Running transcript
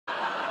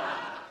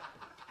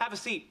Have a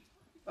seat.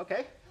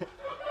 Okay.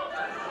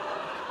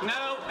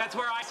 No, that's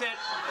where I sit.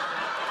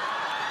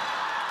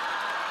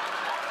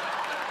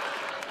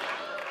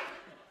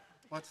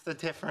 What's the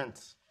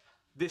difference?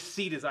 This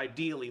seat is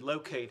ideally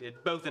located,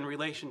 both in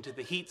relation to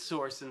the heat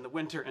source in the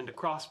winter and a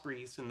cross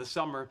breeze in the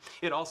summer.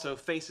 It also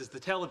faces the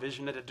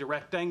television at a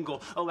direct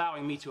angle,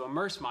 allowing me to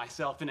immerse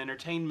myself in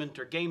entertainment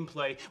or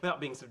gameplay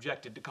without being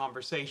subjected to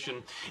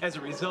conversation. As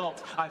a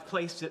result, I've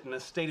placed it in a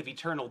state of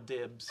eternal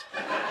dibs.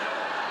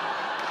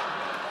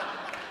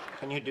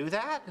 Can you do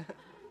that?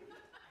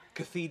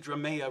 Cathedra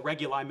mea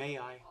reguli mei.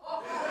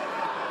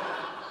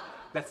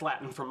 That's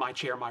Latin for my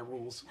chair, my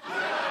rules.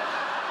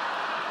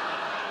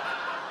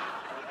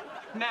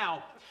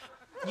 Now,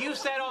 you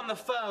said on the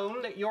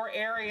phone that your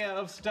area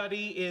of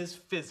study is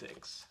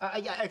physics.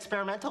 Yeah,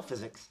 experimental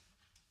physics.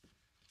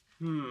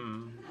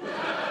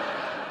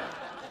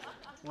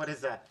 What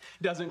is that?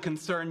 Doesn't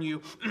concern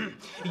you.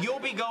 You'll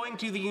be going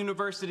to the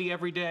university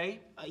every day?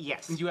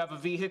 Yes. And you have a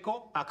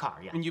vehicle? A car,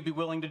 yeah. And you'd be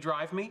willing to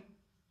drive me?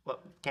 Well,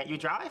 can't you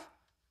drive?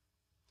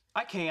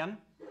 I can.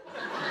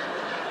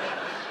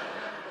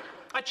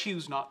 I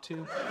choose not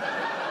to.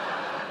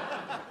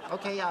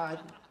 Okay,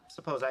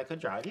 suppose I could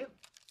drive you.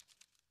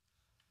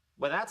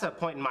 Well, that's a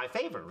point in my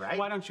favor, right?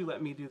 Why don't you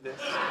let me do this?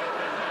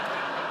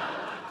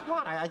 Come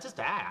on, I just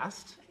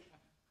asked.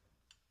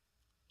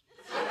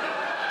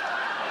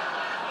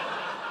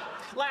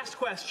 Last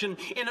question.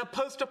 In a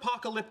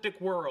post-apocalyptic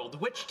world,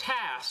 which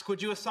task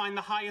would you assign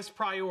the highest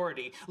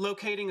priority?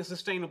 Locating a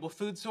sustainable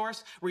food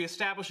source,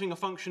 reestablishing a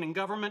functioning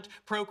government,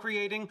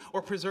 procreating,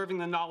 or preserving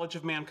the knowledge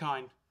of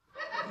mankind?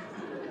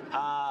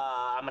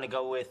 I'm gonna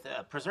go with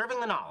preserving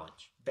the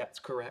knowledge. That's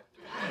correct.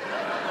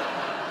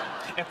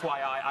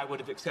 FYI, I would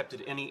have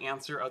accepted any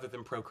answer other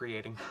than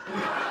procreating.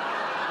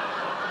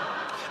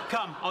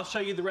 Come, I'll show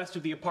you the rest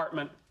of the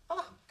apartment.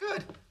 Oh,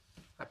 good.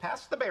 I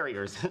passed the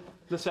barriers.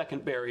 The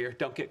second barrier,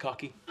 don't get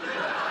cocky.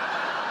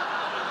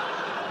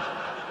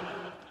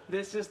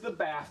 This is the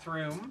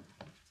bathroom.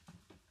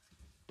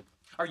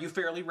 Are you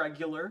fairly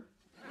regular?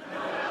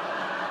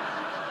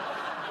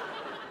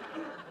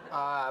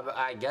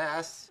 I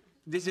guess.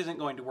 This isn't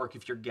going to work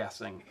if you're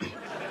guessing.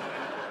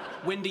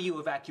 When do you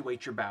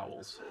evacuate your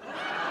bowels?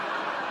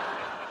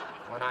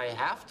 When I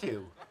have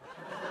to.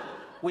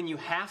 When you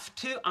have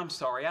to? I'm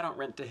sorry, I don't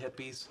rent to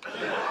hippies.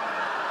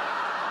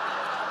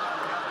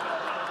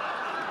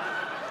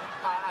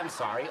 I'm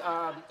sorry,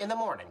 in the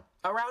morning,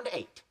 around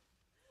 8.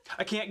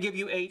 I can't give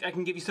you 8, I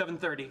can give you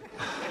 7:30.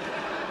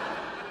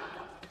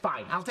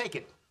 Fine, I'll take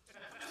it.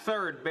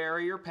 Third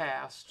barrier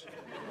passed.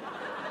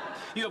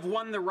 You have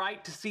won the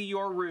right to see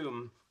your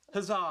room.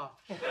 Huzzah.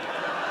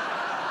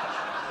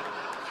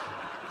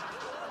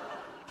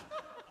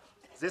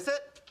 Is this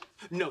it?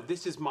 No,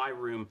 this is my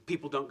room.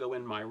 People don't go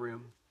in my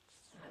room.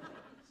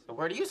 So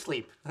where do you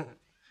sleep? I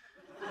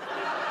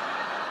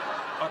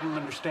don't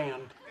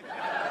understand.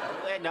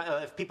 No,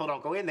 if people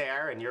don't go in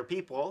there and you're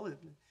people,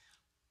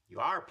 you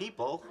are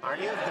people,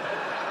 aren't you?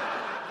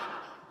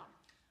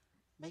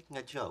 Making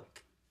a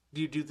joke.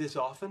 Do you do this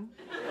often?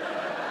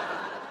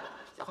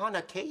 On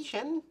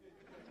occasion.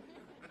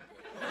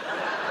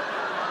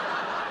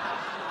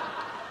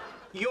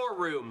 Your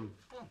room.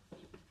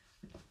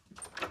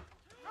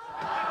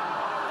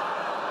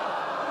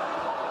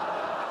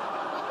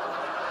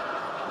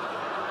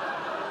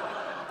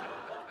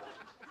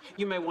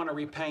 You may want to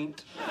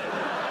repaint.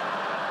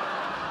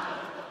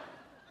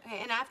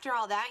 And after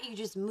all that, you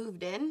just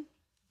moved in?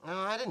 No,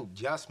 I didn't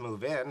just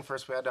move in.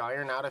 First, we had to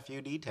iron out a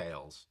few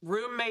details.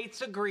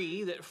 Roommates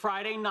agree that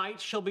Friday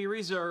nights shall be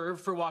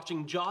reserved for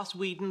watching Joss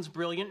Whedon's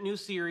brilliant new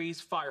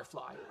series,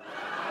 Firefly.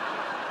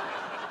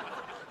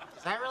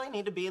 Does that really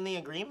need to be in the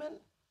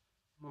agreement?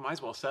 We might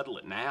as well settle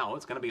it now.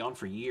 It's going to be on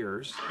for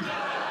years.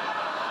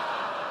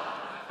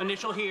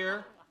 Initial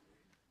here.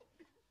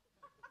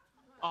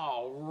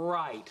 All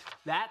right.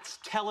 That's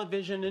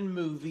television and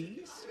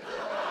movies.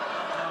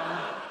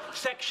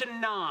 Section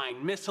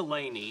 9,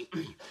 miscellany.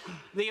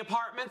 The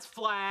apartment's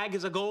flag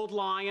is a gold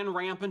lion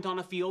rampant on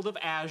a field of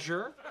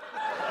azure.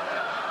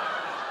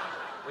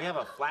 We have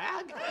a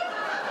flag?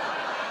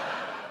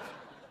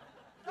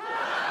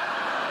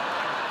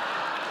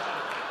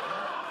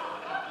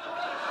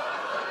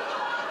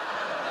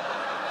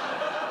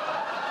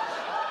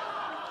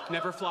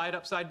 Never fly it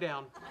upside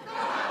down.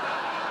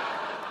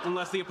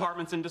 Unless the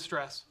apartment's in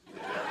distress.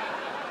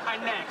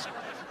 And next,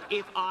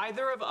 if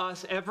either of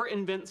us ever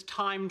invents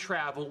time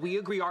travel, we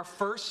agree our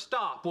first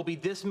stop will be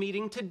this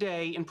meeting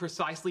today in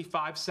precisely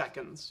 5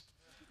 seconds.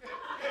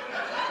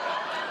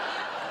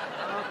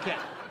 Okay.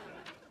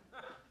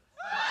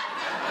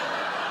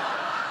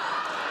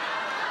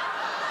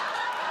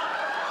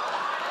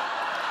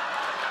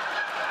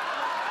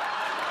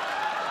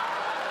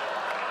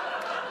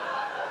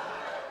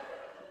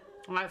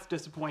 Well, that's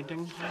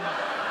disappointing.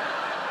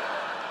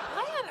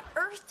 Why on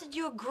earth did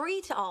you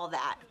agree to all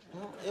that?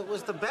 Well, it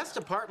was the best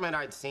apartment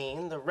I'd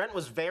seen. The rent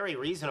was very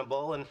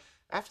reasonable, and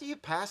after you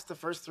pass the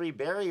first 3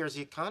 barriers,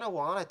 you kind of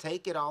want to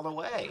take it all the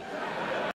way.